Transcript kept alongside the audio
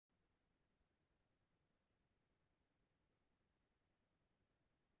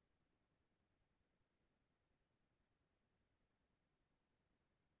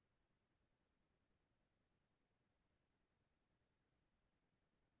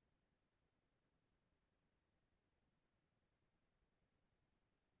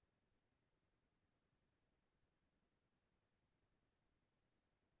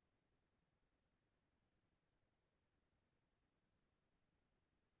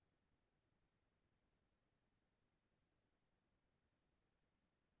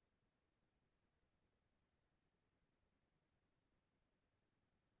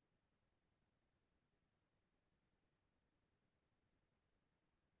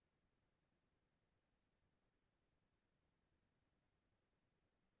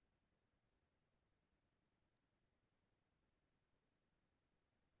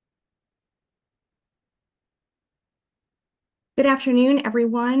Good afternoon,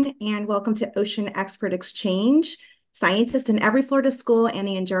 everyone, and welcome to Ocean Expert Exchange. Scientists in every Florida school and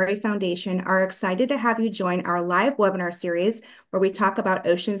the ANGARI Foundation are excited to have you join our live webinar series where we talk about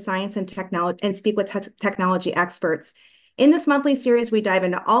ocean science and technology and speak with technology experts. In this monthly series, we dive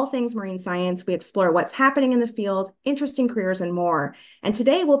into all things marine science. We explore what's happening in the field, interesting careers, and more. And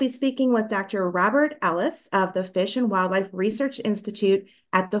today we'll be speaking with Dr. Robert Ellis of the Fish and Wildlife Research Institute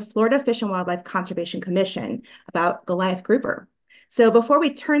at the Florida Fish and Wildlife Conservation Commission about Goliath grouper. So before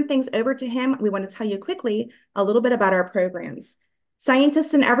we turn things over to him, we want to tell you quickly a little bit about our programs.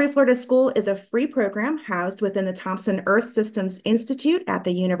 Scientists in Every Florida School is a free program housed within the Thompson Earth Systems Institute at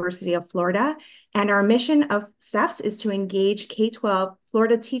the University of Florida. And our mission of SEFS is to engage K-12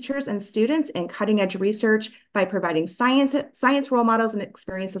 Florida teachers and students in cutting-edge research by providing science role models and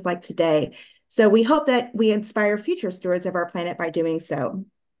experiences like today. So we hope that we inspire future stewards of our planet by doing so.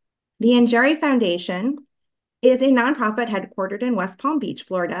 The ANGARI Foundation is a nonprofit headquartered in West Palm Beach,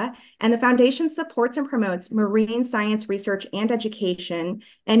 Florida, and the foundation supports and promotes marine science research and education.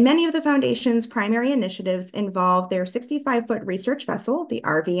 And many of the foundation's primary initiatives involve their 65-foot research vessel, the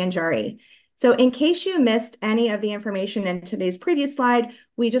RV ANGARI. So in case you missed any of the information in today's previous slide,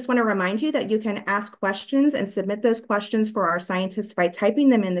 we just want to remind you that you can ask questions and submit those questions for our scientists by typing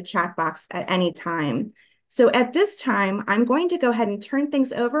them in the chat box at any time. So at this time, I'm going to go ahead and turn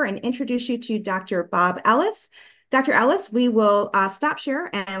things over and introduce you to Dr. Bob Ellis. Dr. Ellis, we will stop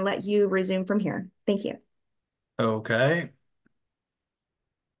share and let you resume from here. Thank you. Okay.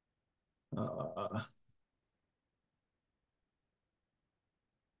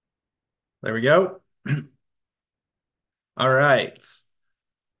 There we go. All right.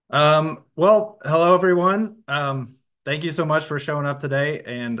 Well, hello, everyone. Thank you so much for showing up today.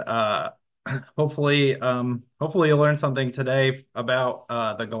 And hopefully you'll learn something today about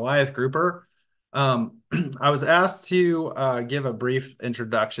the Goliath grouper. I was asked to give a brief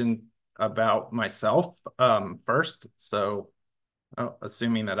introduction about myself first. So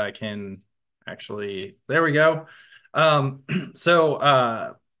assuming that I can actually, there we go.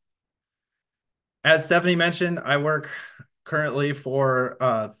 As Stephanie mentioned, I work currently for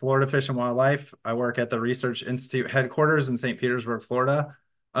Florida Fish and Wildlife. I work at the Research Institute headquarters in St. Petersburg, Florida.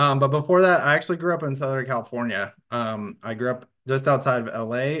 But before that, I actually grew up in Southern California. I grew up just outside of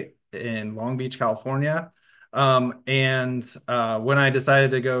LA in Long Beach, California. When I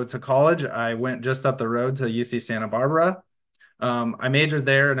decided to go to college, I went just up the road to UC Santa Barbara. I majored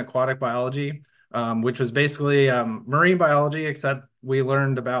there in aquatic biology, which was basically marine biology, except we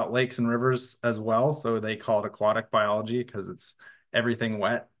learned about lakes and rivers as well. So they call it aquatic biology because it's everything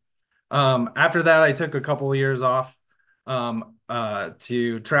wet. After that, I took a couple of years off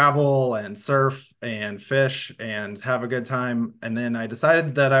to travel and surf and fish and have a good time. And then I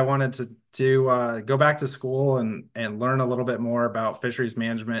decided that I wanted to go back to school and learn a little bit more about fisheries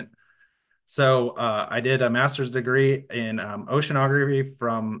management. So I did a master's degree in oceanography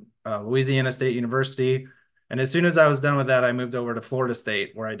from Louisiana State University. And as soon as I was done with that, I moved over to Florida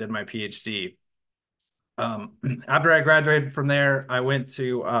State where I did my PhD. After I graduated from there, I went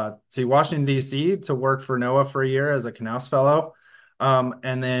to Washington, D.C. to work for NOAA for a year as a Knaus Fellow.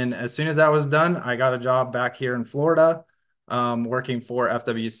 And then as soon as that was done, I got a job back here in Florida working for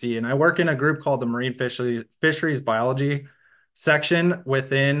FWC. And I work in a group called the Marine Fisheries Biology section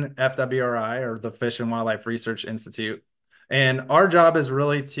within FWRI, or the Fish and Wildlife Research Institute. And our job is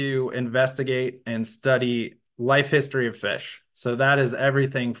really to investigate and study life history of fish. So that is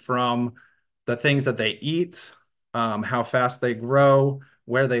everything from the things that they eat, how fast they grow,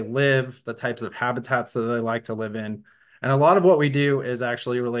 where they live, the types of habitats that they like to live in. And a lot of what we do is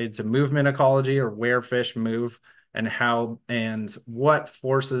actually related to movement ecology, or where fish move and how and what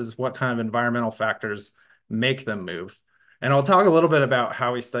forces, what kind of environmental factors make them move. And I'll talk a little bit about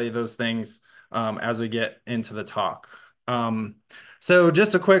how we study those things as we get into the talk. So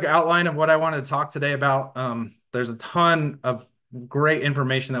just a quick outline of what I want to talk today about. There's a ton of great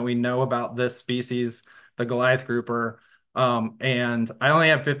information that we know about this species, the Goliath grouper. And I only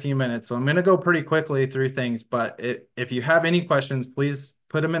have 15 minutes, so I'm going to go pretty quickly through things. But if you have any questions, please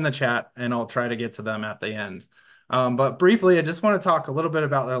put them in the chat and I'll try to get to them at the end. But briefly, I just want to talk a little bit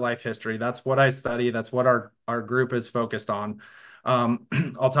about their life history. That's what I study. That's what our group is focused on.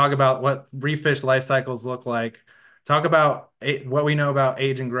 I'll talk about what reef fish life cycles look like, talk about what we know about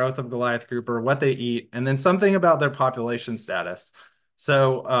age and growth of Goliath grouper, what they eat, and then something about their population status.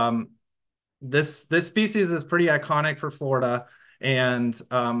 So this species is pretty iconic for Florida, and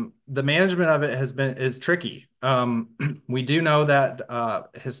the management of it is tricky. We do know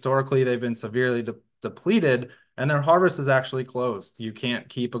that historically they've been severely depleted, and their harvest is actually closed. You can't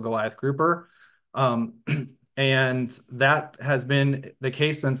keep a Goliath grouper. And that has been the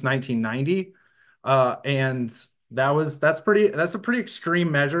case since 1990. And that's a pretty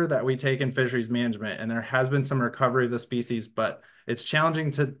extreme measure that we take in fisheries management. And there has been some recovery of the species, but it's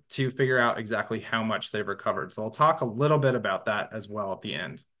challenging to figure out exactly how much they've recovered. So I'll talk a little bit about that as well at the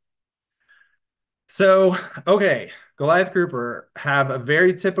end. So, okay, Goliath grouper have a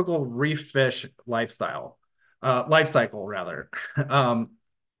very typical reef fish life cycle rather. Um,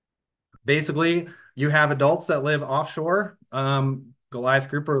 Basically, you have adults that live offshore. Goliath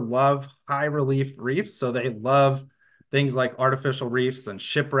grouper love high relief reefs, so they love things like artificial reefs and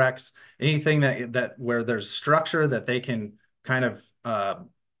shipwrecks, anything that where there's structure that they can kind of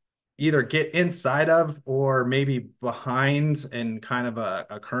either get inside of or maybe behind in kind of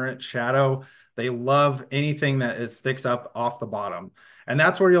a current shadow. They love anything that sticks up off the bottom. And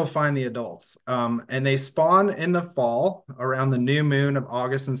that's where you'll find the adults. And they spawn in the fall around the new moon of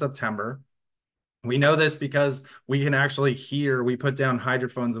August and September. We know this because we can actually hear, we put down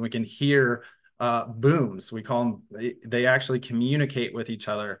hydrophones and we can hear booms. We call them, they actually communicate with each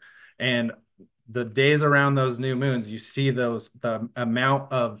other. And the days around those new moons, you see the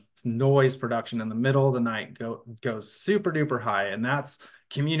amount of noise production in the middle of the night goes super duper high. And that's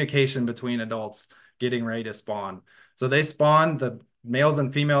communication between adults getting ready to spawn. So they spawn, the males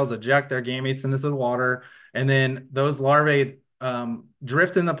and females eject their gametes into the water. And then those larvae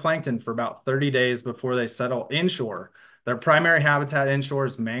drift in the plankton for about 30 days before they settle inshore. Their primary habitat inshore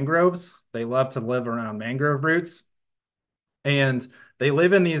is mangroves. They love to live around mangrove roots. And they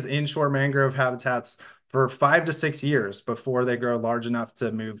live in these inshore mangrove habitats for 5 to 6 years before they grow large enough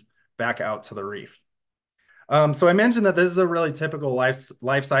to move back out to the reef. So I mentioned that this is a really typical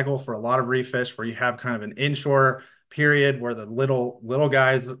life cycle for a lot of reef fish, where you have kind of an inshore period where the little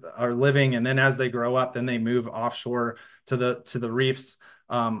guys are living, and then as they grow up, then they move offshore to the reefs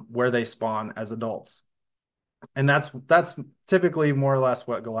where they spawn as adults. And that's typically more or less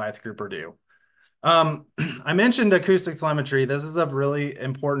what Goliath grouper do. I mentioned acoustic telemetry. This is a really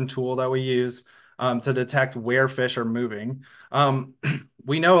important tool that we use to detect where fish are moving.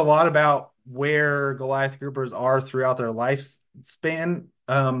 We know a lot about where Goliath groupers are throughout their lifespan,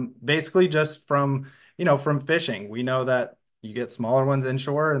 basically just from fishing. We know that you get smaller ones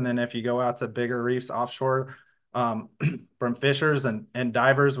inshore, and then if you go out to bigger reefs offshore, um, from fishers and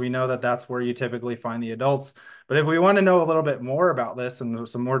divers, we know that that's where you typically find the adults. But if we want to know a little bit more about this and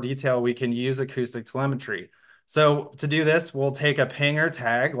some more detail, we can use acoustic telemetry. So to do this, we'll take a pinger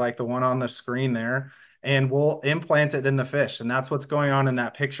tag like the one on the screen there, and we'll implant it in the fish. And that's what's going on in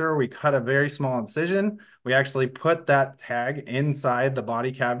that picture. We cut a very small incision. We actually put that tag inside the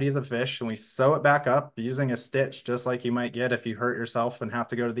body cavity of the fish, and we sew it back up using a stitch, just like you might get if you hurt yourself and have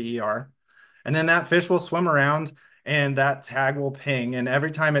to go to the ER. And then that fish will swim around and that tag will ping. And every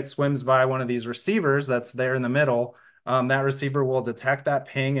time it swims by one of these receivers that's there in the middle, that receiver will detect that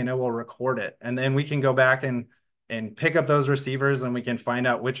ping and it will record it. And then we can go back and pick up those receivers, and we can find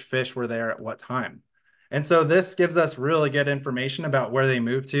out which fish were there at what time. And so this gives us really good information about where they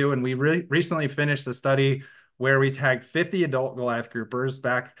moved to. And we recently finished a study where we tagged 50 adult Goliath groupers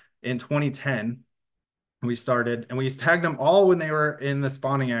back in 2010. We tagged them all when they were in the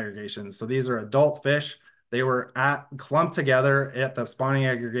spawning aggregations. So these are adult fish. They were clumped together at the spawning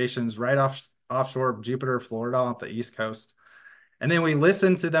aggregations right offshore of Jupiter, Florida, off the East Coast. And then we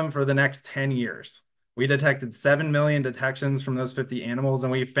listened to them for the next 10 years. We detected 7 million detections from those 50 animals,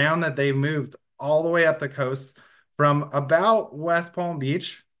 and we found that they moved all the way up the coast from about West Palm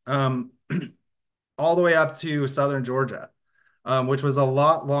Beach all the way up to southern Georgia, which was a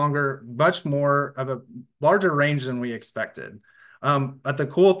lot longer, much more of a larger range than we expected. But the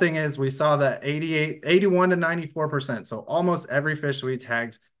cool thing is we saw that 81 to 94%, so almost every fish we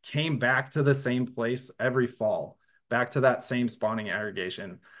tagged came back to the same place every fall, back to that same spawning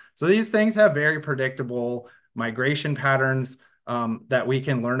aggregation. So these things have very predictable migration patterns that we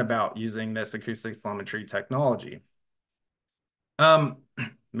can learn about using this acoustic telemetry technology.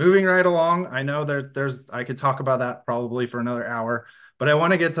 Moving right along, I know I could talk about that probably for another hour, but I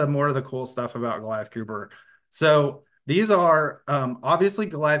want to get to more of the cool stuff about Goliath grouper. So these are obviously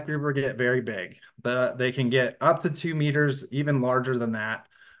Goliath grouper get very big. They can get up to 2 meters, even larger than that,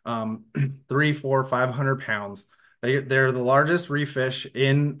 3, 4, 500 pounds. They're the largest reef fish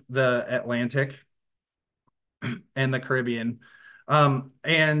in the Atlantic and the Caribbean.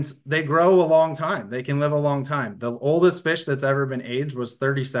 And they grow a long time. They can live a long time. The oldest fish that's ever been aged was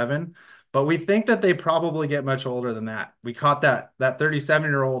 37, but we think that they probably get much older than that. We caught that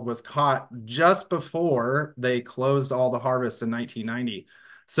 37-year-old was caught just before they closed all the harvests in 1990.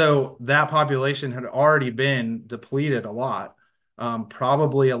 So that population had already been depleted a lot.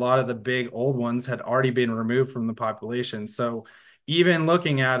 Probably a lot of the big old ones had already been removed from the population. So even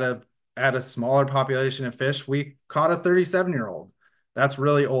looking at a smaller population of fish, we caught a 37-year-old. That's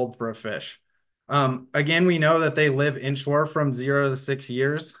really old for a fish. Again, we know that they live inshore from 0 to 6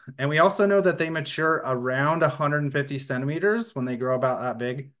 years. And we also know that they mature around 150 centimeters when they grow about that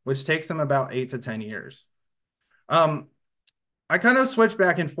big, which takes them about 8 to 10 years. Um, I kind of switch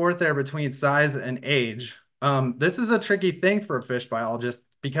back and forth there between size and age. This is a tricky thing for a fish biologist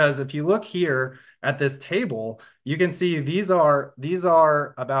because if you look here at this table, you can see these are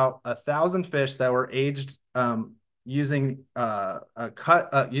about 1,000 fish that were aged using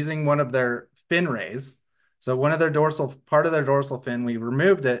using one of their fin rays. So one of their dorsal part of their dorsal fin, we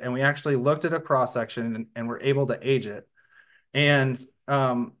removed it and we actually looked at a cross section and were able to age it. And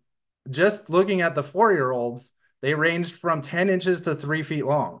just looking at the 4-year-olds, they ranged from 10 inches to 3 feet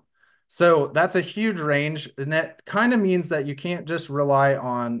long. So that's a huge range. And that kind of means that you can't just rely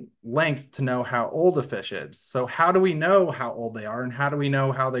on length to know how old a fish is. So how do we know how old they are and how do we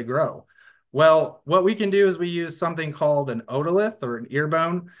know how they grow? Well, what we can do is we use something called an otolith or an ear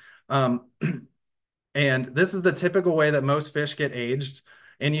bone. Um, and this is the typical way that most fish get aged.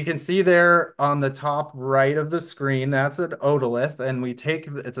 And you can see there on the top right of the screen, that's an otolith. And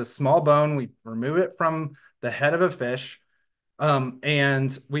it's a small bone. We remove it from the head of a fish.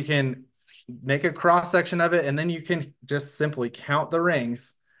 And we can make a cross section of it. And then you can just simply count the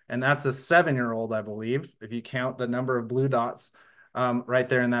rings. And that's a 7-year-old, I believe, if you count the number of blue dots right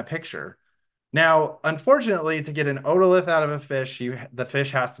there in that picture. Now, unfortunately, to get an otolith out of a fish, the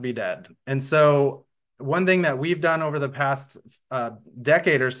fish has to be dead. And so one thing that we've done over the past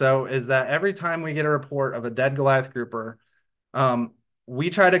decade or so is that every time we get a report of a dead Goliath grouper, um, we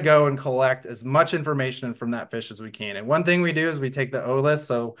try to go and collect as much information from that fish as we can. And one thing we do is we take the otolith.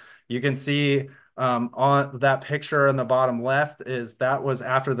 So you can see on that picture in the bottom left is that was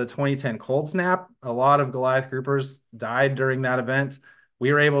after the 2010 cold snap. A lot of Goliath groupers died during that event.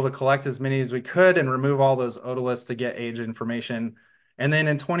 We were able to collect as many as we could and remove all those otoliths to get age information. And then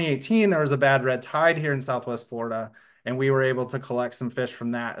in 2018, there was a bad red tide here in Southwest Florida, and we were able to collect some fish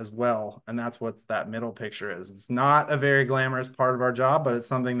from that as well. And that's what that middle picture is. It's not a very glamorous part of our job, but it's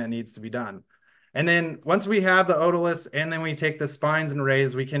something that needs to be done. And then once we have the otoliths and then we take the spines and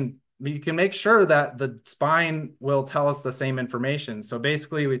rays, we can make sure that the spine will tell us the same information. So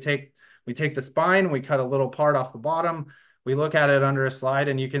basically we take the spine, we cut a little part off the bottom, we look at it under a slide,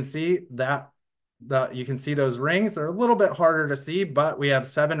 and you can see those rings. They're a little bit harder to see, but we have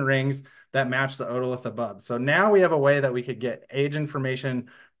 7 rings that match the otolith above. So now we have a way that we could get age information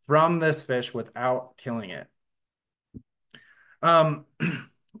from this fish without killing it.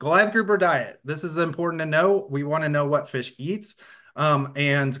 Goliath grouper diet. This is important to know. We want to know what fish eats.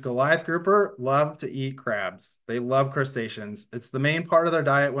 And Goliath grouper love to eat crabs. They love crustaceans. It's the main part of their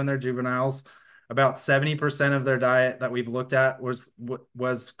diet when they're juveniles. About 70% of their diet that we've looked at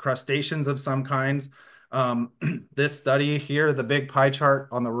was crustaceans of some kind. This study here, the big pie chart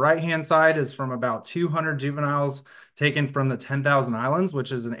on the right-hand side is from about 200 juveniles taken from the 10,000 Islands,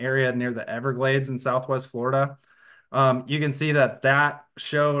 which is an area near the Everglades in Southwest Florida. You can see that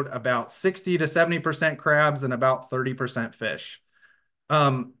showed about 60 to 70% crabs and about 30% fish.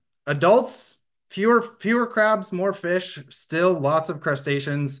 Adults, fewer crabs, more fish, still lots of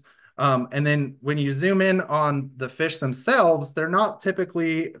crustaceans. And then when you zoom in on the fish themselves, they're not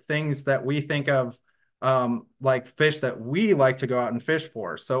typically things that we think of like fish that we like to go out and fish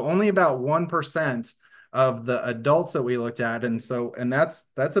for. So only about 1% of the adults that we looked at, and that's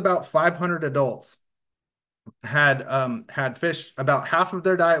about 500 adults had fish. About half of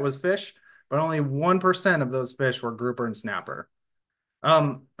their diet was fish, but only 1% of those fish were grouper and snapper.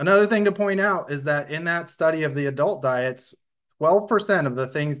 Another thing to point out is that in that study of the adult diets,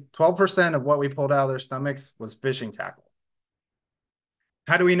 12% of what we pulled out of their stomachs was fishing tackle.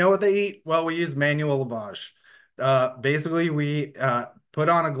 How do we know what they eat? Well, we use manual lavage. Basically, we put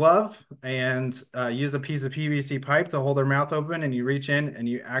on a glove and use a piece of PVC pipe to hold their mouth open, and you reach in and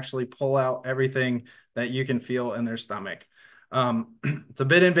you actually pull out everything that you can feel in their stomach. It's a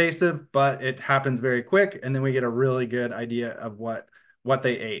bit invasive, but it happens very quick, and then we get a really good idea of what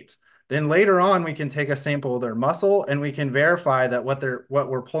they ate. Then later on, we can take a sample of their muscle and we can verify that what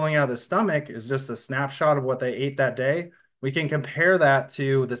we're pulling out of the stomach is just a snapshot of what they ate that day. We can compare that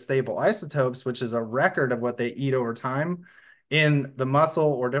to the stable isotopes, which is a record of what they eat over time in the muscle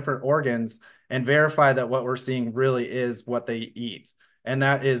or different organs, and verify that what we're seeing really is what they eat. And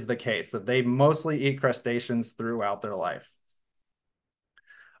that is the case, that they mostly eat crustaceans throughout their life.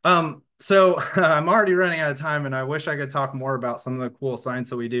 So I'm already running out of time, and I wish I could talk more about some of the cool science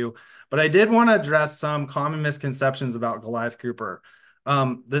that we do. But I did want to address some common misconceptions about Goliath grouper.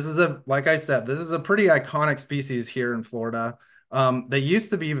 This is like I said, this is a pretty iconic species here in Florida. They used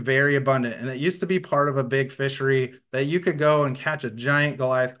to be very abundant, and it used to be part of a big fishery that you could go and catch a giant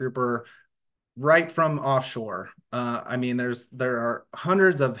Goliath grouper right from offshore. I mean, there are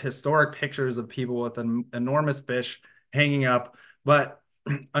hundreds of historic pictures of people with an enormous fish hanging up, but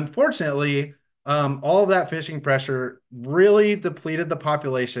unfortunately, all of that fishing pressure really depleted the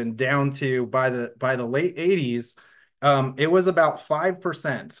population down to by the late 80s. It was about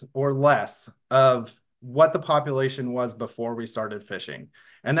 5% or less of what the population was before we started fishing.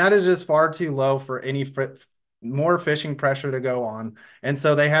 And that is just far too low for any more fishing pressure to go on. And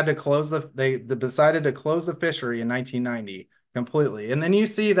so they had to they decided to close the fishery in 1990 completely. And then you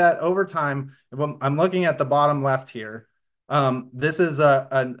see that over time, I'm looking at the bottom left here. This is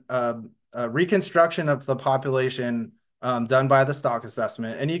a reconstruction of the population done by the stock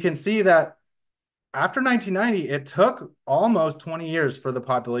assessment. And you can see that after 1990, it took almost 20 years for the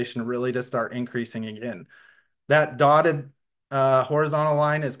population really to start increasing again. That dotted horizontal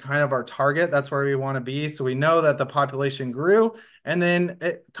line is kind of our target. That's where we want to be. So we know that the population grew and then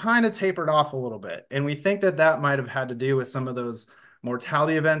it kind of tapered off a little bit. And we think that that might have had to do with some of those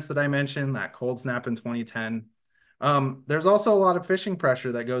mortality events that I mentioned, that cold snap in 2010. There's also a lot of fishing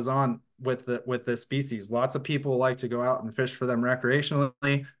pressure that goes on with this species. Lots of people like to go out and fish for them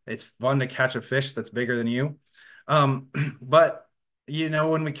recreationally. It's fun to catch a fish that's bigger than you. But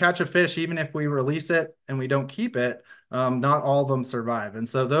when we catch a fish, even if we release it and we don't keep it, not all of them survive. And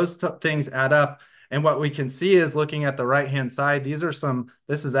so those things add up. And what we can see is looking at the right-hand side, this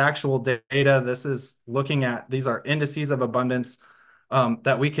is actual data. These are indices of abundance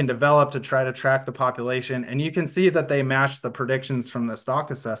that we can develop to try to track the population. And you can see that they match the predictions from the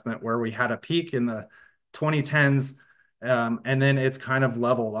stock assessment where we had a peak in the 2010s, and then it's kind of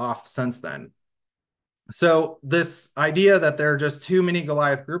leveled off since then. So this idea that there are just too many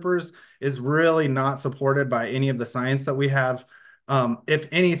Goliath groupers is really not supported by any of the science that we have. If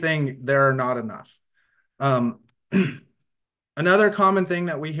anything, there are not enough. Um, Another common thing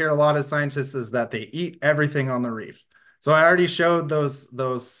that we hear a lot as scientists is that they eat everything on the reef. So I already showed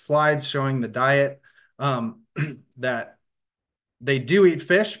those slides showing the diet that they do eat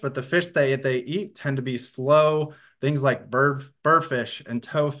fish, but the fish they eat tend to be slow. Things like birdfish and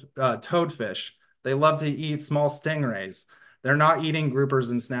toadfish. They love to eat small stingrays. They're not eating groupers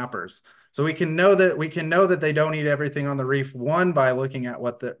and snappers. So we can know that they don't eat everything on the reef. One, by looking at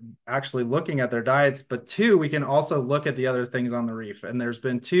actually looking at their diets, but two, we can also look at the other things on the reef. And there's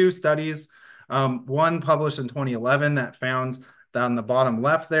been two studies, one published in 2011 that found down the bottom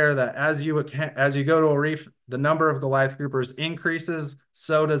left there that as you go to a reef, the number of Goliath groupers increases,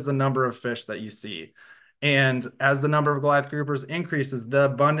 so does the number of fish that you see. And as the number of Goliath groupers increases, the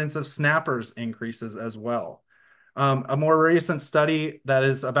abundance of snappers increases as well. A more recent study that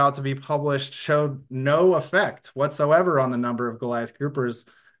is about to be published showed no effect whatsoever on the number of Goliath groupers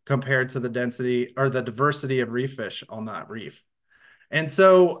compared to the density or the diversity of reef fish on that reef. And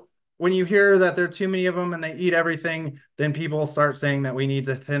so when you hear that there are too many of them and they eat everything, then people start saying that we need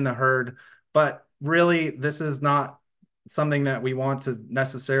to thin the herd. But really, this is not something that we want to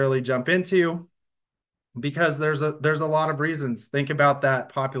necessarily jump into because there's a lot of reasons. Think about that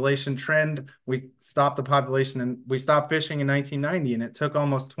population trend. We stopped the population and we stopped fishing in 1990, and it took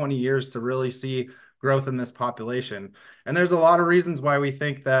almost 20 years to really see growth in this population. And there's a lot of reasons why we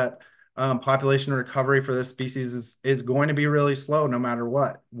think that population recovery for this species is going to be really slow no matter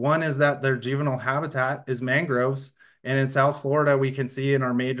what. One is that their juvenile habitat is mangroves. And in South Florida, we can see in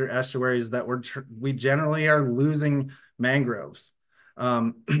our major estuaries that we generally are losing mangroves.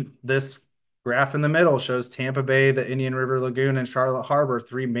 This graph in the middle shows Tampa Bay, the Indian River Lagoon, and Charlotte Harbor,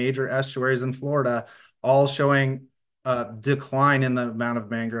 three major estuaries in Florida, all showing a decline in the amount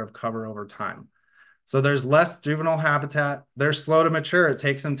of mangrove cover over time. So there's less juvenile habitat. They're slow to mature. It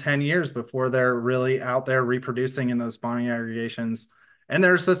takes them 10 years before they're really out there reproducing in those spawning aggregations. And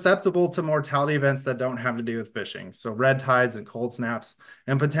they're susceptible to mortality events that don't have to do with fishing. So red tides and cold snaps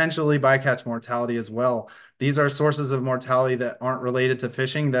and potentially bycatch mortality as well. These are sources of mortality that aren't related to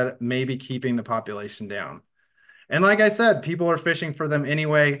fishing that may be keeping the population down. And like I said, people are fishing for them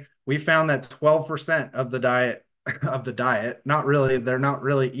anyway. We found that 12% of the diet, not really, they're not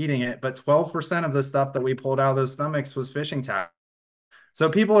really eating it, but 12% of the stuff that we pulled out of those stomachs was fishing tackle. So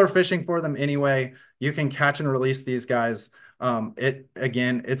people are fishing for them anyway. You can catch and release these guys.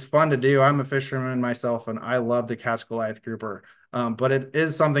 It's fun to do. I'm a fisherman myself, and I love to catch Goliath grouper. But it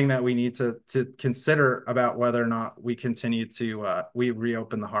is something that we need to consider about whether or not we continue to we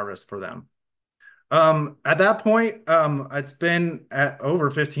reopen the harvest for them. At that point, it's been at over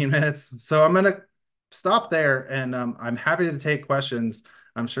 15 minutes, so I'm gonna stop there, and I'm happy to take questions.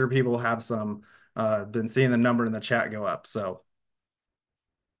 I'm sure people have some. Been seeing the number in the chat go up, so.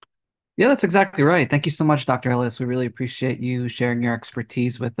 Yeah, that's exactly right. Thank you so much, Dr. Ellis. We really appreciate you sharing your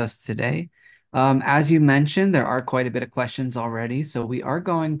expertise with us today. As you mentioned, there are quite a bit of questions already, so we are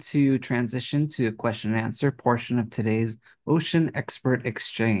going to transition to a question and answer portion of today's Ocean Expert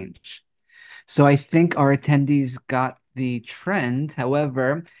Exchange. So I think our attendees got the trend.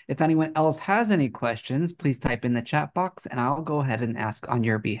 However, if anyone else has any questions, please type in the chat box and I'll go ahead and ask on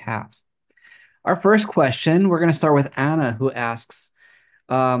your behalf. Our first question, we're going to start with Anna, who asks,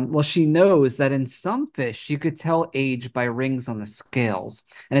 well, she knows that in some fish, you could tell age by rings on the scales,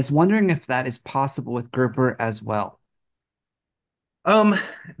 and is wondering if that is possible with grouper as well. Um,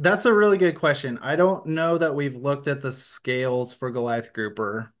 that's a really good question. I don't know that we've looked at the scales for Goliath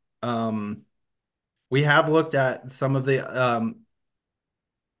grouper. We have looked at some of the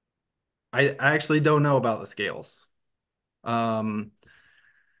I actually don't know about the scales. Um,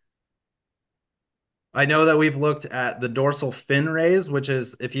 I know that we've looked at the dorsal fin rays, which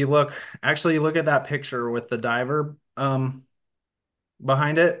is if you look, actually look at that picture with the diver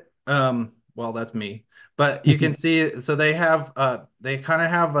behind it. Well, that's me. But you can see, so they kind of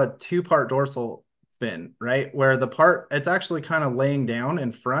have a two-part dorsal fin, right? Where the part it's actually kind of laying down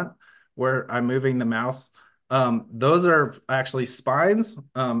in front where I'm moving the mouse. Those are actually spines,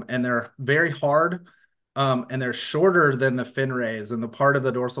 and they're very hard, and they're shorter than the fin rays. And the part of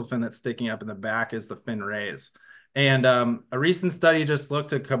the dorsal fin that's sticking up in the back is the fin rays. And a recent study just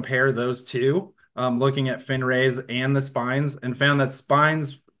looked to compare those two, looking at fin rays and the spines, and found that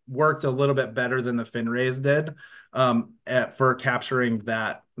spines worked a little bit better than the fin rays did, for capturing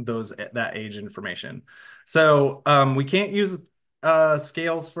that age information. So we can't use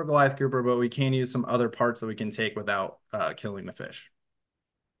scales for Goliath grouper, but we can use some other parts that we can take without killing the fish.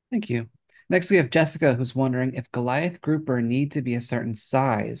 Thank you. Next, we have Jessica, who's wondering if Goliath grouper need to be a certain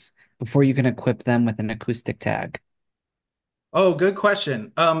size before you can equip them with an acoustic tag. Oh, good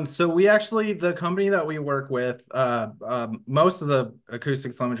question. So we actually, the company that we work with, most of the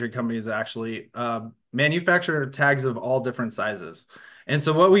acoustic telemetry companies actually manufacture tags of all different sizes. And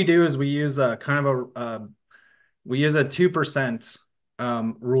so what we do is we use a kind of we use a 2%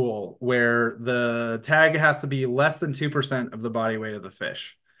 rule where the tag has to be less than 2% of the body weight of the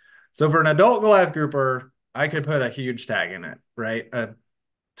fish. So for an adult Goliath grouper, I could put a huge tag in it, right? A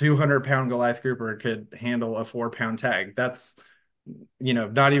 200-pound Goliath grouper could handle a 4-pound tag. That's,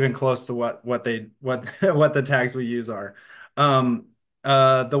 not even close to what the tags we use are.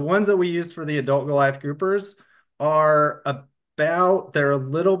 The ones that we used for the adult Goliath groupers are they're a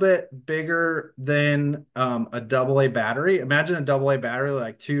little bit bigger than a AA battery. Imagine a AA battery,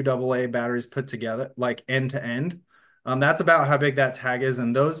 like two AA batteries put together, like end to end. That's about how big that tag is,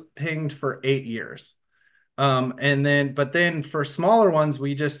 and those pinged for 8 years. But then for smaller ones,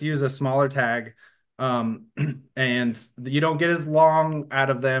 we just use a smaller tag, and you don't get as long out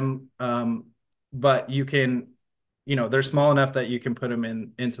of them, but you can, they're small enough that you can put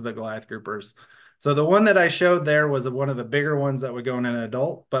them into the Goliath groupers. So the one that I showed there was one of the bigger ones that would go in an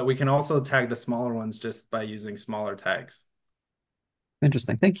adult, but we can also tag the smaller ones just by using smaller tags.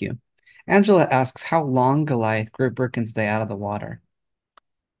 Interesting. Thank you. Angela asks how long Goliath grouper can stay out of the water.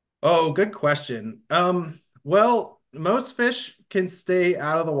 Oh, good question. Well, most fish can stay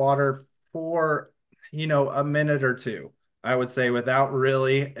out of the water for, a minute or two, I would say, without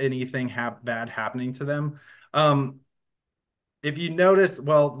really anything bad happening to them. Um, if you notice,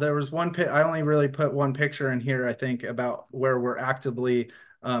 well, there was I only really put one picture in here, I think, about where we're actively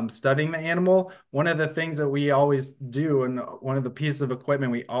studying the animal. One of the things that we always do, and one of the pieces of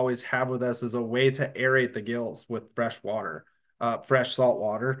equipment we always have with us, is a way to aerate the gills with fresh water, fresh salt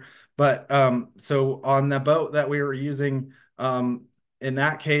water. But so on the boat that we were using, in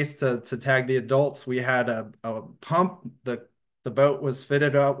that case, to tag the adults, we had a pump. The boat was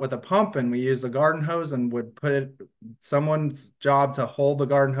fitted up with a pump, and we used a garden hose and would put it someone's job to hold the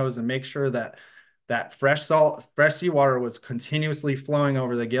garden hose and make sure that fresh seawater was continuously flowing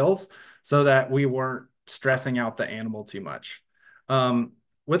over the gills so that we weren't stressing out the animal too much.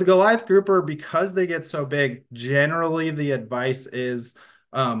 With the Goliath grouper, because they get so big, generally the advice is,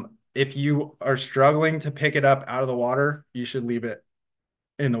 if you are struggling to pick it up out of the water, you should leave it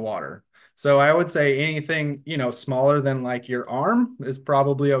in the water. So I would say anything, smaller than like your arm is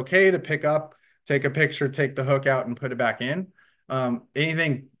probably okay to pick up, take a picture, take the hook out and put it back in.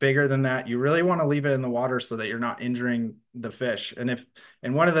 Anything bigger than that, you really want to leave it in the water so that you're not injuring the fish.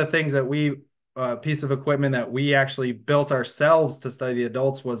 And one of the things that piece of equipment that we actually built ourselves to study the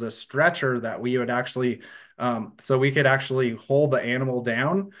adults was a stretcher that we would actually, so we could actually hold the animal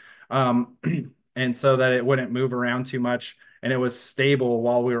down, um, and so that it wouldn't move around too much, and it was stable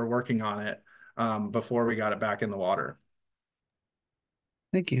while we were working on it, before we got it back in the water.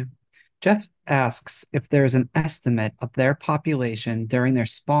 Thank you. Jeff asks if there's an estimate of their population during their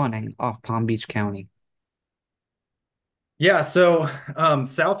spawning off Palm Beach County. Yeah, so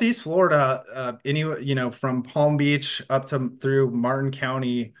Southeast Florida, from Palm Beach up to through Martin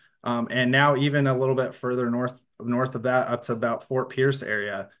County, and now even a little bit further north of that up to about Fort Pierce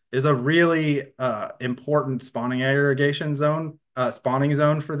area is a really important spawning zone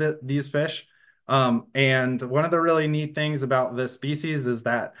for these fish. And one of the really neat things about this species is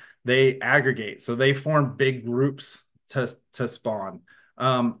that they aggregate, so they form big groups to spawn.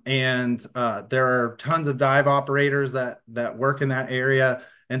 And there are tons of dive operators that work in that area,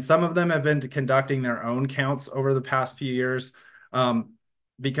 and some of them have been conducting their own counts over the past few years,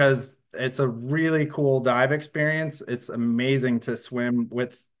 because it's a really cool dive experience. It's amazing to swim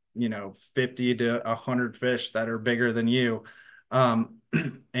with 50 to 100 fish that are bigger than you,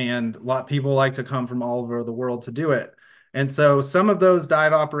 and a lot of people like to come from all over the world to do it. And so some of those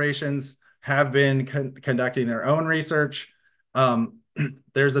dive operations have been conducting their own research.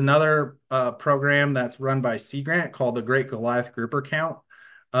 There's another program that's run by Sea Grant called the Great Goliath Grouper Count.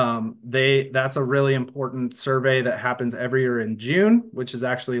 That's a really important survey that happens every year in June, which is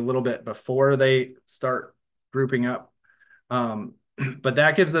actually a little bit before they start grouping up. But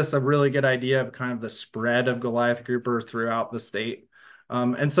that gives us a really good idea of kind of the spread of Goliath grouper throughout the state.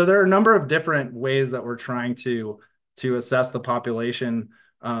 And so there are a number of different ways that we're trying to assess the population,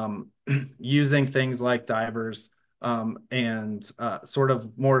 using things like divers, and sort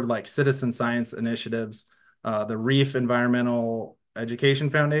of more like citizen science initiatives. The Reef Environmental Education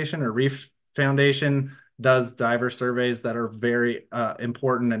Foundation, or Reef Foundation, does diver surveys that are very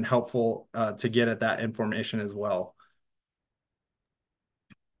important and helpful to get at that information as well.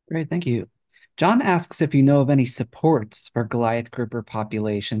 Great, thank you. John asks if you know of any supports for Goliath grouper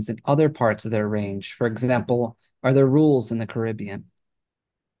populations in other parts of their range. For example, are there rules in the Caribbean?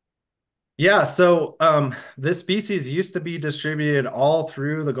 Yeah, so this species used to be distributed all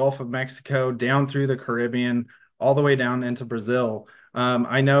through the Gulf of Mexico, down through the Caribbean, all the way down into Brazil.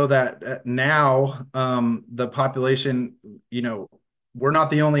 I know that now the population, we're not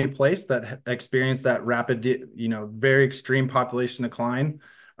the only place that experienced that rapid, very extreme population decline.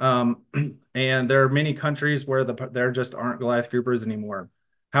 And there are many countries where there just aren't Goliath groupers anymore.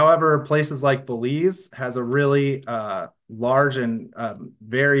 However, places like Belize has a really large and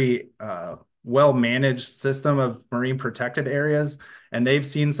very well-managed system of marine protected areas, and they've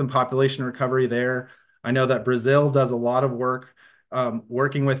seen some population recovery there. I know that Brazil does a lot of work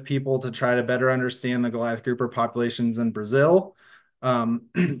working with people to try to better understand the Goliath grouper populations in Brazil,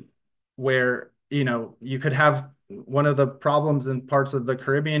 where you could have one of the problems in parts of the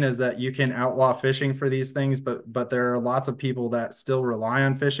Caribbean is that you can outlaw fishing for these things, but there are lots of people that still rely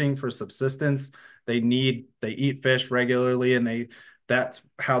on fishing for subsistence. They eat fish regularly, and that's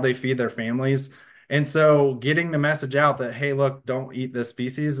how they feed their families. And so getting the message out that, hey, look, don't eat this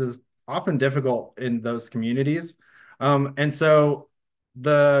species is often difficult in those communities. And so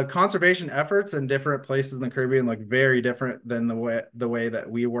the conservation efforts in different places in the Caribbean look very different than the way that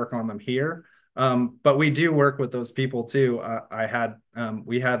we work on them here. But we do work with those people too.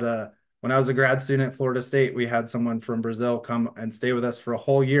 When I was a grad student at Florida State, we had someone from Brazil come and stay with us for a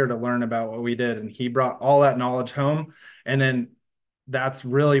whole year to learn about what we did. And he brought all that knowledge home. And then that's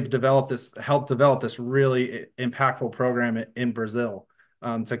really helped develop this really impactful program in Brazil,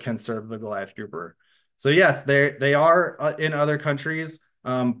 to conserve the Goliath grouper. So yes, they are in other countries,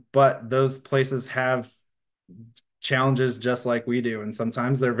 but those places have challenges just like we do, and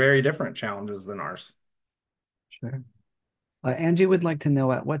sometimes they're very different challenges than ours. Sure. Angie would like to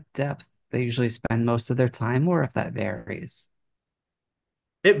know at what depth they usually spend most of their time, or if that varies.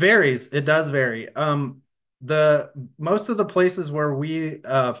 It varies. It does vary. The most of the places where we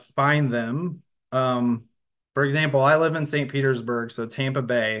find them, for example, I live in St. Petersburg, so Tampa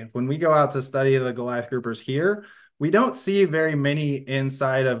Bay. When we go out to study the Goliath groupers here, we don't see very many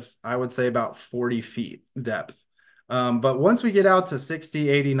inside of, I would say, about 40 feet depth. But once we get out to 60,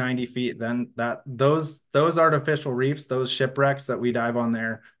 80, 90 feet, then those artificial reefs, those shipwrecks that we dive on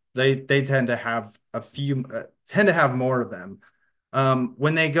there, they tend to have more of them.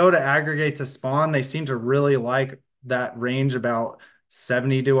 When they go to aggregate to spawn, they seem to really like that range about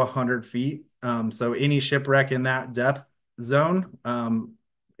 70 to 100 feet. So any shipwreck in that depth zone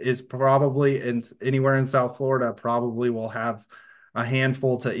is probably anywhere in South Florida, probably will have a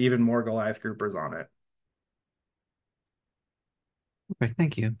handful to even more Goliath groupers on it. Perfect,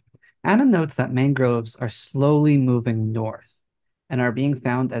 thank you. Anna notes that mangroves are slowly moving north and are being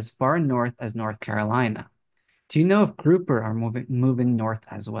found as far north as North Carolina. Do you know if grouper are moving north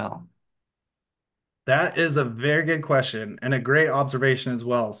as well? That is a very good question and a great observation as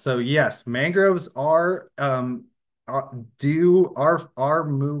well. So yes, mangroves uh, are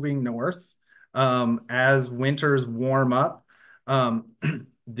moving north as winters warm up. Um,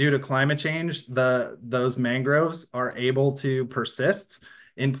 due to climate change, those mangroves are able to persist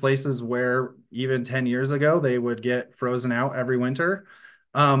in places where even 10 years ago they would get frozen out every winter.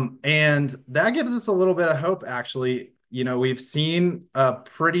 And that gives us a little bit of hope, actually. We've seen a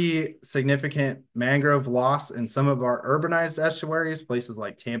pretty significant mangrove loss in some of our urbanized estuaries, places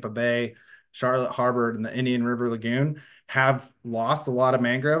like Tampa Bay, Charlotte Harbor, and the Indian River Lagoon have lost a lot of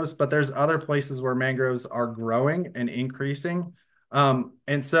mangroves, but there's other places where mangroves are growing and increasing.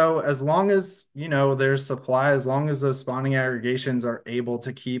 And so as long as, there's supply, as long as those spawning aggregations are able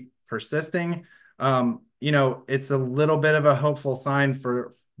to keep persisting, it's a little bit of a hopeful sign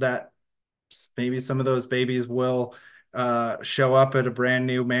for that maybe some of those babies will show up at a brand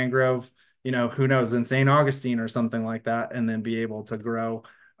new mangrove, who knows, in St. Augustine or something like that, and then be able to grow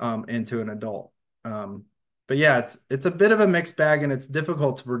into an adult. But yeah, it's a bit of a mixed bag, and it's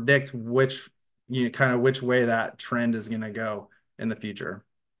difficult to predict which way that trend is going to go in the future.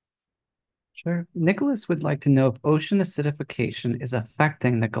 Sure. Nicholas would like to know if ocean acidification is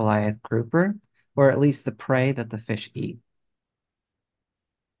affecting the Goliath grouper, or at least the prey that the fish eat.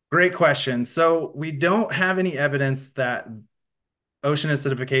 Great question. So we don't have any evidence that ocean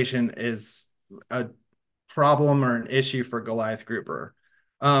acidification is a problem or an issue for Goliath grouper.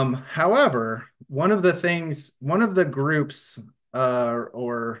 However, one of the groups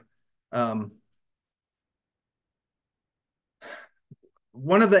or um,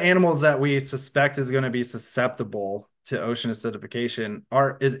 one of the animals that we suspect is going to be susceptible to ocean acidification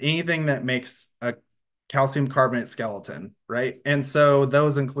is anything that makes a calcium carbonate skeleton, right? And so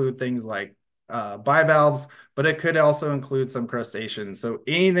those include things like bivalves, but it could also include some crustaceans. So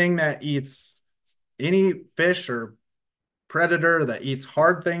anything that eats any fish or predator that eats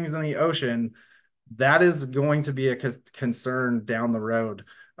hard things in the ocean, that is going to be a concern down the road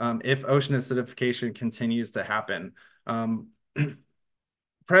if ocean acidification continues to happen.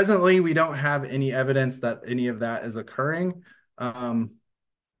 Presently, we don't have any evidence that any of that is occurring,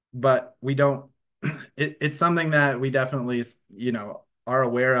 but we don't. It's something that we definitely, are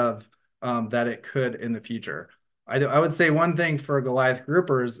aware of that it could in the future. I would say one thing for Goliath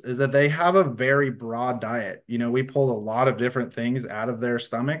groupers is that they have a very broad diet. We pulled a lot of different things out of their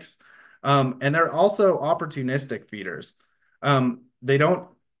stomachs, and they're also opportunistic feeders.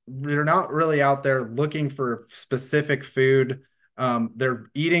 They're not really out there looking for specific food. They're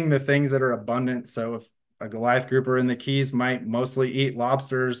eating the things that are abundant. So if a Goliath grouper in the Keys might mostly eat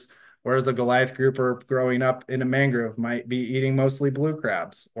lobsters, whereas a Goliath grouper growing up in a mangrove might be eating mostly blue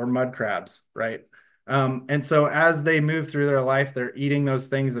crabs or mud crabs, right? And so as they move through their life, they're eating those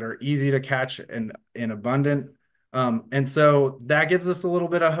things that are easy to catch and abundant. And so that gives us a little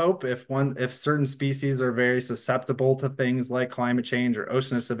bit of hope if certain species are very susceptible to things like climate change or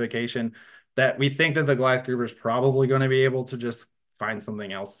ocean acidification, that we think that the Goliath grouper is probably going to be able to just find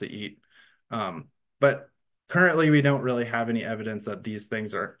something else to eat. But currently, we don't really have any evidence that these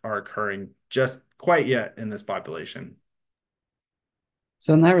things are occurring just quite yet in this population.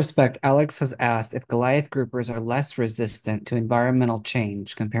 So in that respect, Alex has asked if Goliath groupers are less resistant to environmental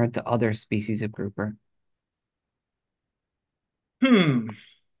change compared to other species of grouper. Hmm.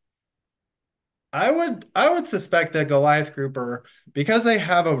 I would suspect that Goliath grouper, because they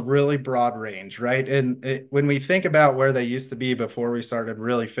have a really broad range, right? And when we think about where they used to be before we started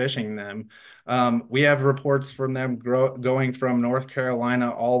really fishing them, we have reports from them going from North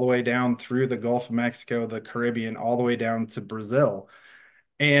Carolina all the way down through the Gulf of Mexico, the Caribbean, all the way down to Brazil.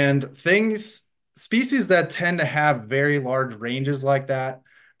 And species that tend to have very large ranges like that,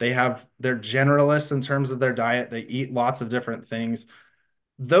 they're generalists in terms of their diet. They eat lots of different things.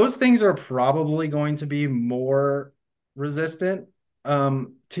 Those things are probably going to be more resistant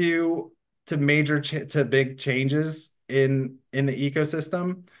to big changes in the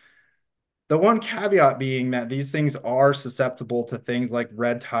ecosystem. The one caveat being that these things are susceptible to things like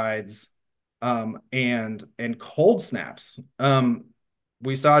red tides and cold snaps.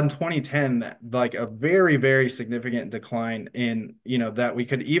 We saw in 2010 that like a very, very significant decline in, that we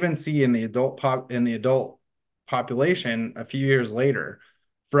could even see in the adult population a few years later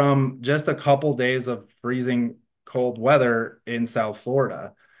from just a couple days of freezing cold weather in South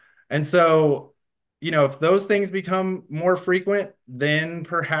Florida. And so, if those things become more frequent, then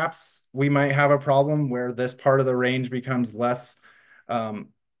perhaps we might have a problem where this part of the range becomes less, um,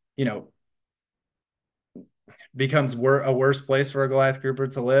 you know, becomes a worse place for a Goliath grouper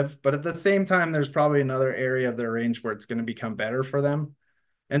to live. But at the same time, there's probably another area of their range where it's going to become better for them.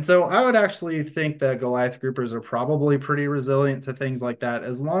 And so I would actually think that Goliath groupers are probably pretty resilient to things like that,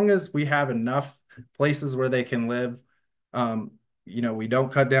 as long as we have enough places where they can live. We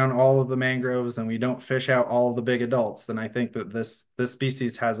don't cut down all of the mangroves and we don't fish out all of the big adults, then I think that this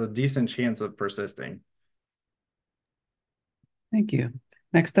species has a decent chance of persisting. Thank you.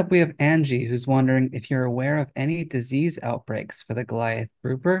 Next up, we have Angie, who's wondering if you're aware of any disease outbreaks for the Goliath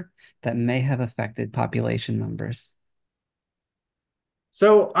grouper that may have affected population numbers.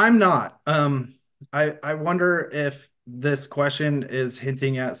 So I'm not. I wonder if this question is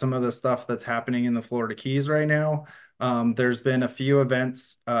hinting at some of the stuff that's happening in the Florida Keys right now. There's been a few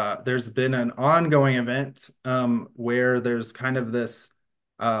events. There's been an ongoing event where there's kind of this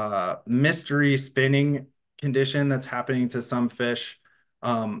mystery spinning condition that's happening to some fish,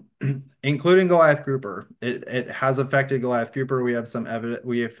 including Goliath grouper. It has affected Goliath grouper. We have some evidence.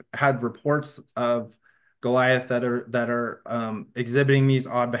 We have had reports of Goliath that are exhibiting these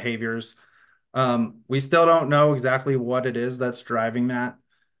odd behaviors. We still don't know exactly what it is that's driving that.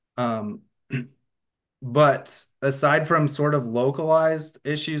 But aside from sort of localized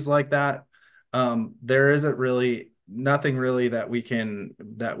issues like that, there isn't really nothing really that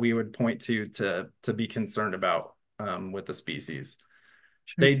we would point to be concerned about with the species.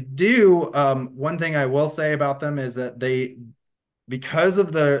 Sure. They do. One thing I will say about them is that because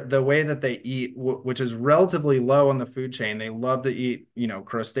of the way that they eat, which is relatively low on the food chain, they love to eat,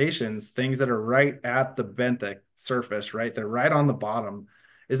 crustaceans, things that are right at the benthic surface, right? They're right on the bottom,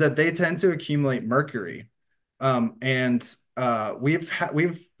 is that they tend to accumulate mercury. We've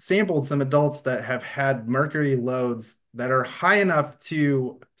sampled some adults that have had mercury loads that are high enough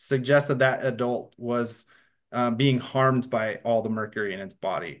to suggest that adult was being harmed by all the mercury in its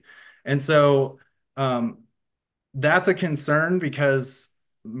body. And so that's a concern because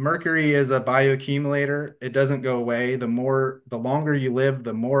mercury is a bioaccumulator. It doesn't go away. The longer you live,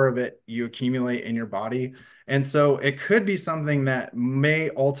 the more of it you accumulate in your body. And so it could be something that may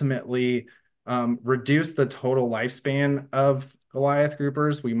ultimately reduce the total lifespan of Goliath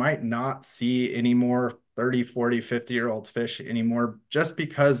groupers. We might not see any more 30, 40, 50-year-old fish anymore, just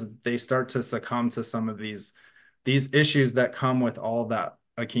because they start to succumb to some of these issues that come with all that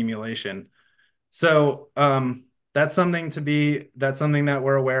accumulation. So that's something that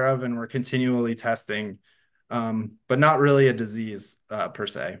we're aware of and we're continually testing, but not really a disease per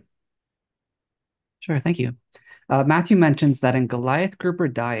se. Sure, thank you. Matthew mentions that in Goliath grouper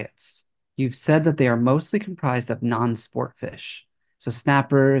diets, you've said that they are mostly comprised of non-sport fish, so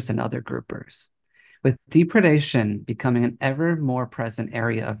snappers and other groupers. With depredation becoming an ever more present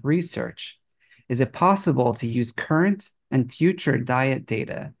area of research, is it possible to use current and future diet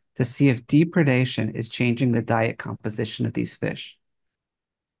data to see if depredation is changing the diet composition of these fish?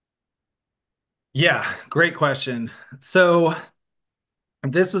 Yeah, great question. So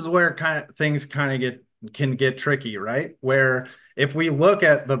this is where things can get tricky, right? Where if we look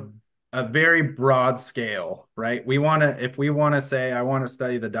at a very broad scale, right? If we want to say I want to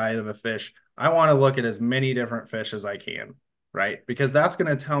study the diet of a fish, I want to look at as many different fish as I can, right? Because that's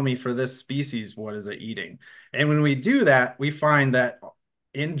going to tell me for this species what is it eating. And when we do that, we find that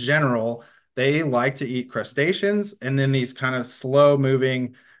in general, they like to eat crustaceans and then these kind of slow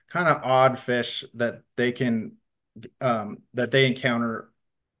moving, kind of odd fish that they encounter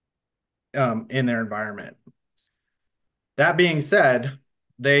in their environment. That being said,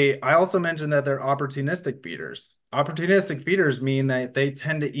 I also mentioned that they're opportunistic feeders. Opportunistic feeders mean that they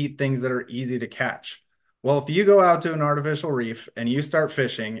tend to eat things that are easy to catch. Well, if you go out to an artificial reef and you start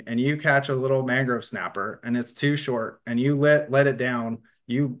fishing and you catch a little mangrove snapper and it's too short and you let it down,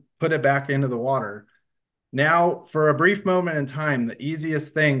 you put it back into the water. Now, for a brief moment in time, the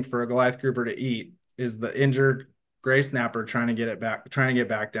easiest thing for a Goliath grouper to eat is the injured gray snapper trying to get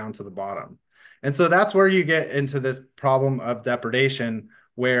back down to the bottom. And so that's where you get into this problem of depredation,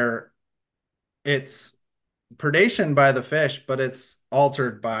 where it's predation by the fish, but it's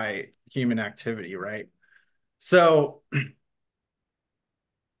altered by human activity, right? So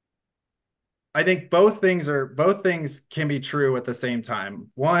I think both things can be true at the same time.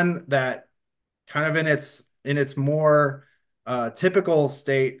 One, that kind of in its more typical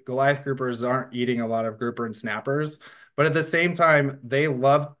state, Goliath groupers aren't eating a lot of grouper and snappers, but at the same time, they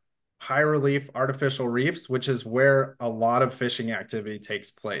love high relief artificial reefs, which is where a lot of fishing activity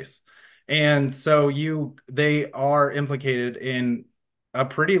takes place. And so they are implicated in a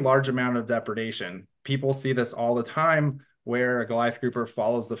pretty large amount of depredation. People see this all the time where a Goliath grouper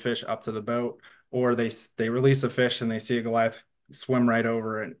follows the fish up to the boat, or they release a fish and they see a Goliath swim right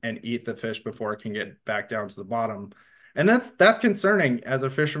over and eat the fish before it can get back down to the bottom. And that's concerning. As a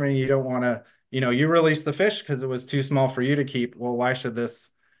fisherman, you don't want to, you release the fish because it was too small for you to keep. Well, why should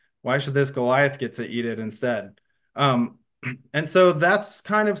this Goliath get to eat it instead? And so that's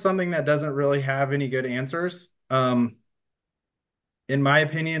kind of something that doesn't really have any good answers. In my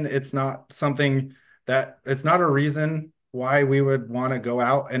opinion, it's not a reason why we would want to go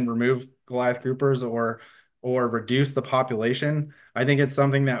out and remove Goliath groupers or reduce the population. I think it's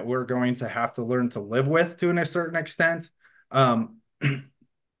something that we're going to have to learn to live with to a certain extent. Um,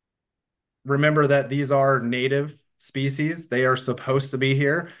 remember that these are native species. They are supposed to be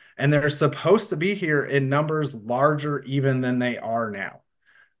here, and they're supposed to be here in numbers larger even than they are now.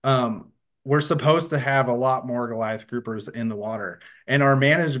 We're supposed to have a lot more Goliath groupers in the water, and our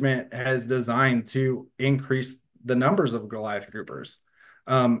management has designed to increase the numbers of Goliath groupers,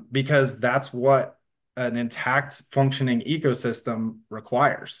 because that's what an intact functioning ecosystem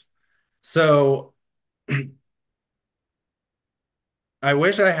requires. So I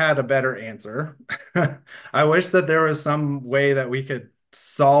wish I had a better answer. I wish that there was some way that we could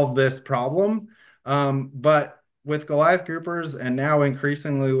solve this problem. But with Goliath groupers and now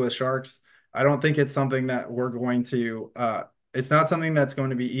increasingly with sharks, I don't think it's something that it's not something that's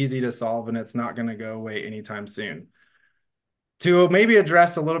going to be easy to solve, and it's not going to go away anytime soon. To maybe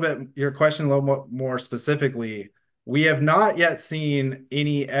address a little bit your question a little more specifically, we have not yet seen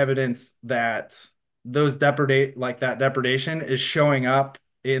any evidence that that depredation is showing up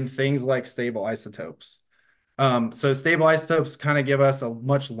in things like stable isotopes. So stable isotopes kind of give us a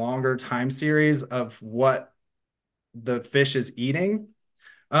much longer time series of what the fish is eating.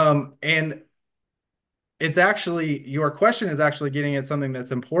 And your question is actually getting at something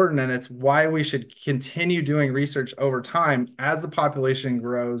that's important, and it's why we should continue doing research over time as the population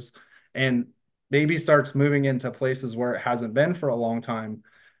grows and maybe starts moving into places where it hasn't been for a long time.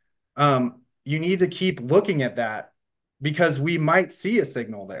 You need to keep looking at that because we might see a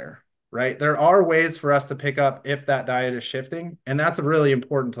signal there, right? There are ways for us to pick up if that diet is shifting, and that's really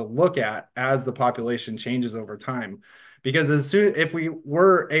important to look at as the population changes over time. Because if we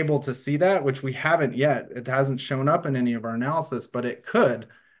were able to see that, which we haven't yet, it hasn't shown up in any of our analysis, but it could.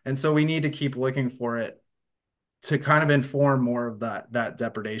 And so we need to keep looking for it to kind of inform more of that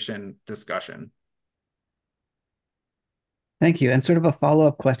depredation discussion. Thank you. And sort of a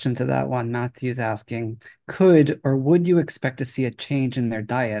follow-up question to that one, Matthew's asking, could or would you expect to see a change in their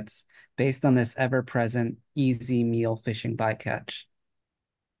diets based on this ever-present easy meal fishing bycatch?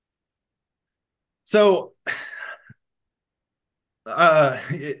 So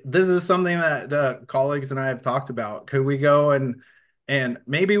this is something that colleagues and I have talked about. Could we go and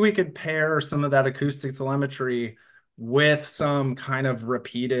maybe we could pair some of that acoustic telemetry with some kind of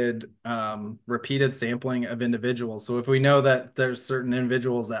repeated sampling of individuals. So if we know that there's certain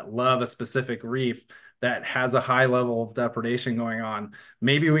individuals that love a specific reef that has a high level of depredation going on,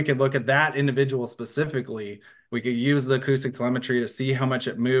 maybe we could look at that individual specifically. We could use the acoustic telemetry to see how much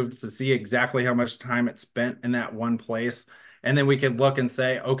it moved, to see exactly how much time it spent in that one place. And then we could look and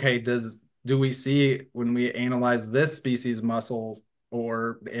say, okay, do we see when we analyze this species mussels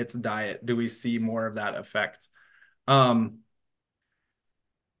or its diet, do we see more of that effect? I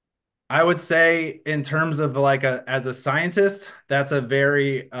would say in terms of as a scientist, that's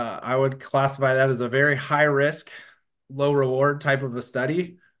I would classify that as a very high risk, low reward type of a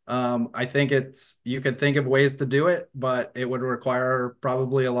study. I think you could think of ways to do it, but it would require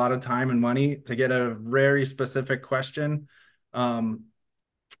probably a lot of time and money to get a very specific question. And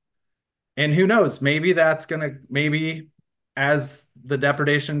who knows, maybe as the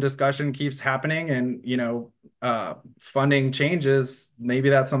depredation discussion keeps happening and, funding changes, maybe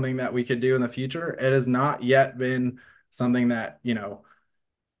that's something that we could do in the future. It has not yet been something that,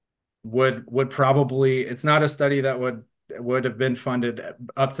 would probably, it's not a study that would have been funded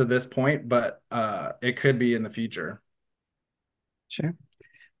up to this point, but it could be in the future. Sure.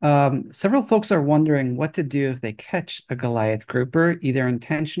 Several folks are wondering what to do if they catch a Goliath grouper, either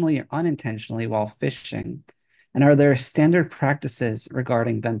intentionally or unintentionally while fishing. And are there standard practices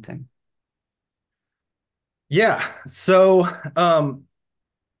regarding venting? Yeah. So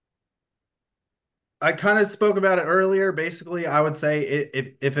I kind of spoke about it earlier. Basically, I would say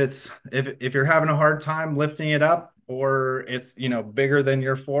if you're having a hard time lifting it up or it's bigger than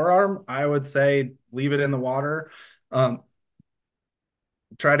your forearm, I would say leave it in the water.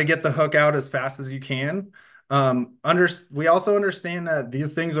 Try to get the hook out as fast as you can. We also understand that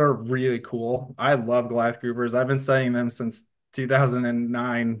these things are really cool. I love Goliath groupers. I've been studying them since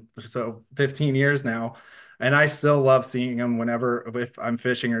 2009, so 15 years now, and I still love seeing them whenever if I'm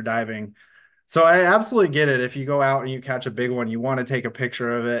fishing or diving. So I absolutely get it. If you go out and you catch a big one, you want to take a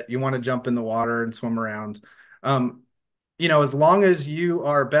picture of it. You want to jump in the water and swim around. Um, as long as you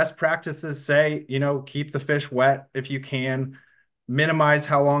are best practices say, keep the fish wet if you can, minimize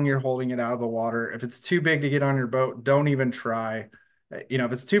how long you're holding it out of the water. If it's too big to get on your boat, don't even try.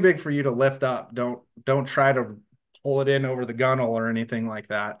 If it's too big for you to lift up, don't try to pull it in over the gunnel or anything like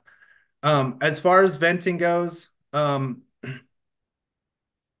that. As far as venting goes,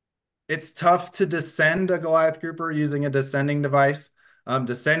 it's tough to descend a Goliath grouper using a descending device.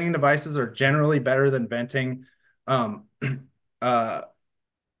 Descending devices are generally better than venting. Um, uh,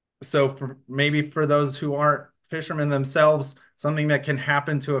 so maybe for those who aren't fishermen themselves, something that can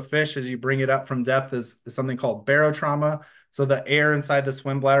happen to a fish as you bring it up from depth is something called barotrauma. So the air inside the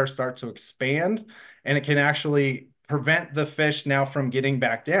swim bladder starts to expand, and it can actually prevent the fish now from getting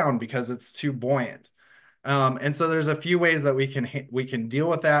back down because it's too buoyant. And so there's a few ways that we can deal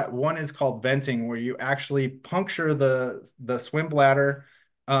with that. One is called venting, where you actually puncture the swim bladder,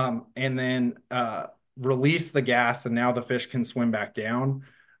 and then release the gas, and now the fish can swim back down.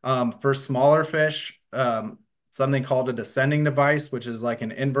 For smaller fish, something called a descending device, which is like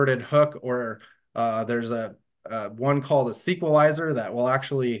an inverted hook, or there's a one called a sequelizer that will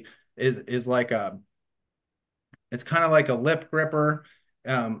actually is like it's kind of like a lip gripper.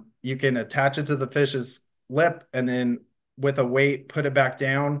 You can attach it to the fish's lip and then with a weight put it back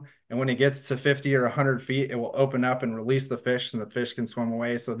down. And when it gets to 50 or 100 feet, it will open up and release the fish, and the fish can swim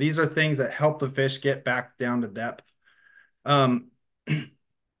away. So these are things that help the fish get back down to depth. Um,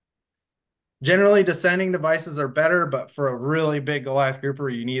 Generally, descending devices are better, but for a really big Goliath grouper,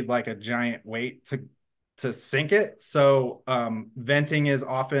 you need like a giant weight to sink it. So venting is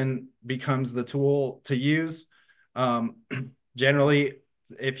often becomes the tool to use. Um, Generally,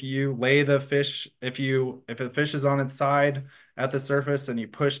 if you lay the fish, if the fish is on its side at the surface and you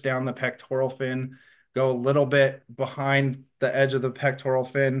push down the pectoral fin, go a little bit behind the edge of the pectoral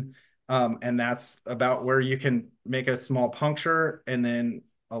fin, and that's about where you can make a small puncture and then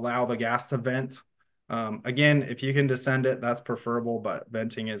allow the gas to vent. Again, if you can descend it, that's preferable, but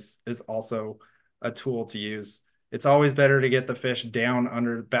venting is also a tool to use. It's always better to get the fish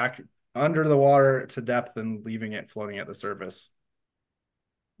down back under the water to depth than leaving it floating at the surface.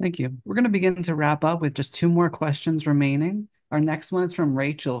 Thank you. We're going to begin to wrap up with just two more questions remaining. Our next one is from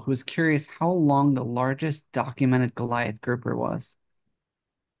Rachel, who is curious how long the largest documented Goliath grouper was.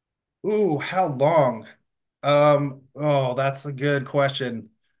 Ooh, how long? Oh, that's a good question.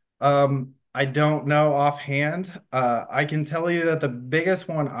 I don't know offhand. I can tell you that the biggest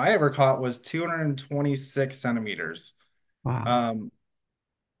one I ever caught was 226 centimeters, Wow. um,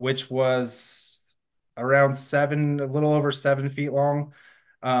 which was around a little over 7 feet long.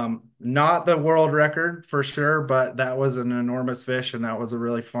 Not the world record for sure, but that was an enormous fish, and that was a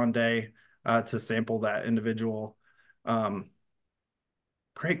really fun day to sample that individual. Um,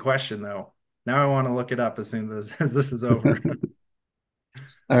 Great question, though. Now I want to look it up as soon as this is over.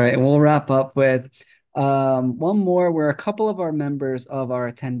 All right, and we'll wrap up with one more where a couple of our members of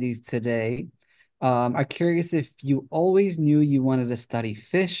our attendees today are curious if you always knew you wanted to study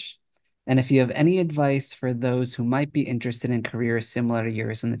fish, and if you have any advice for those who might be interested in careers similar to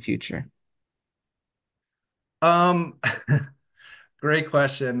yours in the future. Um, Great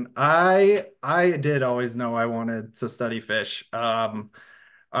question. I did always know I wanted to study fish.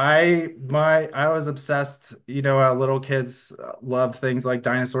 I was obsessed, how little kids love things like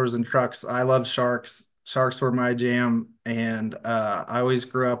dinosaurs and trucks. I love sharks. Sharks were my jam, and I always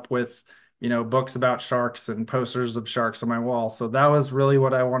grew up with, books about sharks and posters of sharks on my wall. So that was really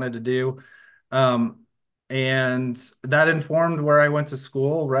what I wanted to do. Um, and that informed where I went to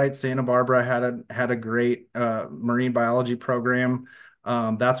school, right? Santa Barbara had a great marine biology program.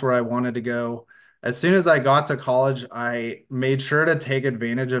 That's where I wanted to go. As soon as I got to college, I made sure to take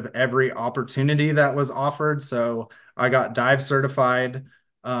advantage of every opportunity that was offered. So I got dive certified.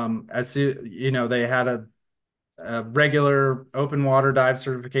 As soon, they had a regular open water dive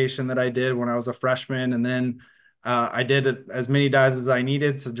certification that I did when I was a freshman. And then I did as many dives as I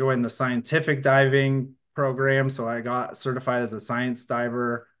needed to join the scientific diving program. So I got certified as a science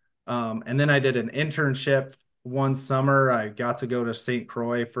diver. And then I did an internship one summer. I got to go to St.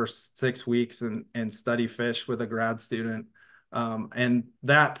 Croix for 6 weeks and study fish with a grad student. And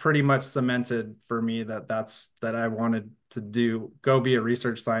that pretty much cemented for me that I wanted to go be a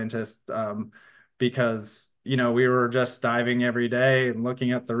research scientist. Because we were just diving every day and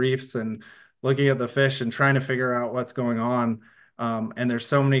looking at the reefs and looking at the fish and trying to figure out what's going on. And there's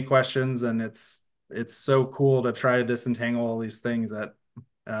so many questions, and it's so cool to try to disentangle all these things that,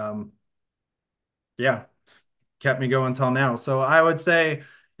 yeah, kept me going until now. So I would say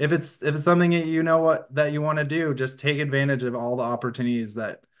if it's something that you know what that you want to do, just take advantage of all the opportunities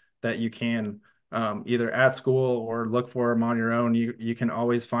that you can, either at school or look for them on your own. You can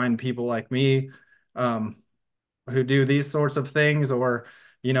always find people like me, who do these sorts of things, or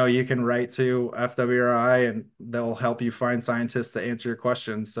you can write to FWRI and they'll help you find scientists to answer your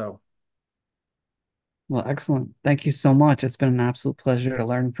questions. So Well, excellent. Thank you so much. It's been an absolute pleasure to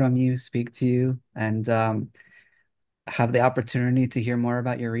learn from you, speak to you, and have the opportunity to hear more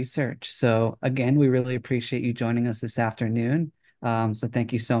about your research. So again, we really appreciate you joining us this afternoon. So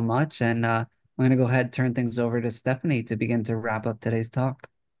thank you so much. And I'm going to go ahead and turn things over to Stephanie to begin to wrap up today's talk.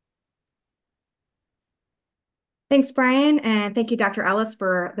 Thanks, Brian, and thank you, Dr. Ellis,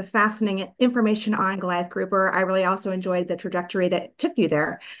 for the fascinating information on Goliath grouper. I really also enjoyed the trajectory that took you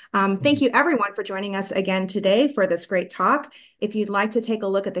there. Thank you, everyone, for joining us again today for this great talk. If you'd like to take a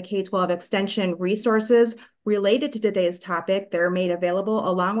look at the K-12 Extension resources related to today's topic, they're made available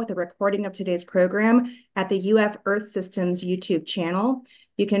along with a recording of today's program at the UF Earth Systems YouTube channel.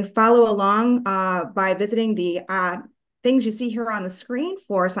 You can follow along by visiting the things you see here on the screen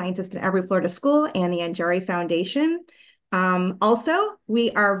for Scientists in Every Florida School and the ANGARI Foundation. Also, we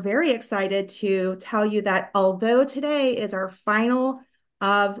are very excited to tell you that although today is our final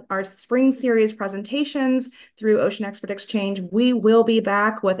of our spring series presentations through Ocean Expert Exchange, we will be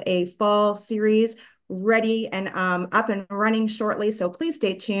back with a fall series ready and up and running shortly. So please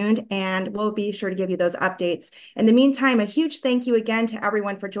stay tuned and we'll be sure to give you those updates. In the meantime, a huge thank you again to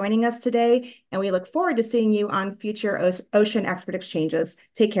everyone for joining us today. And we look forward to seeing you on future Ocean Expert Exchanges.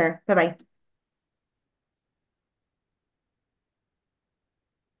 Take care. Bye-bye.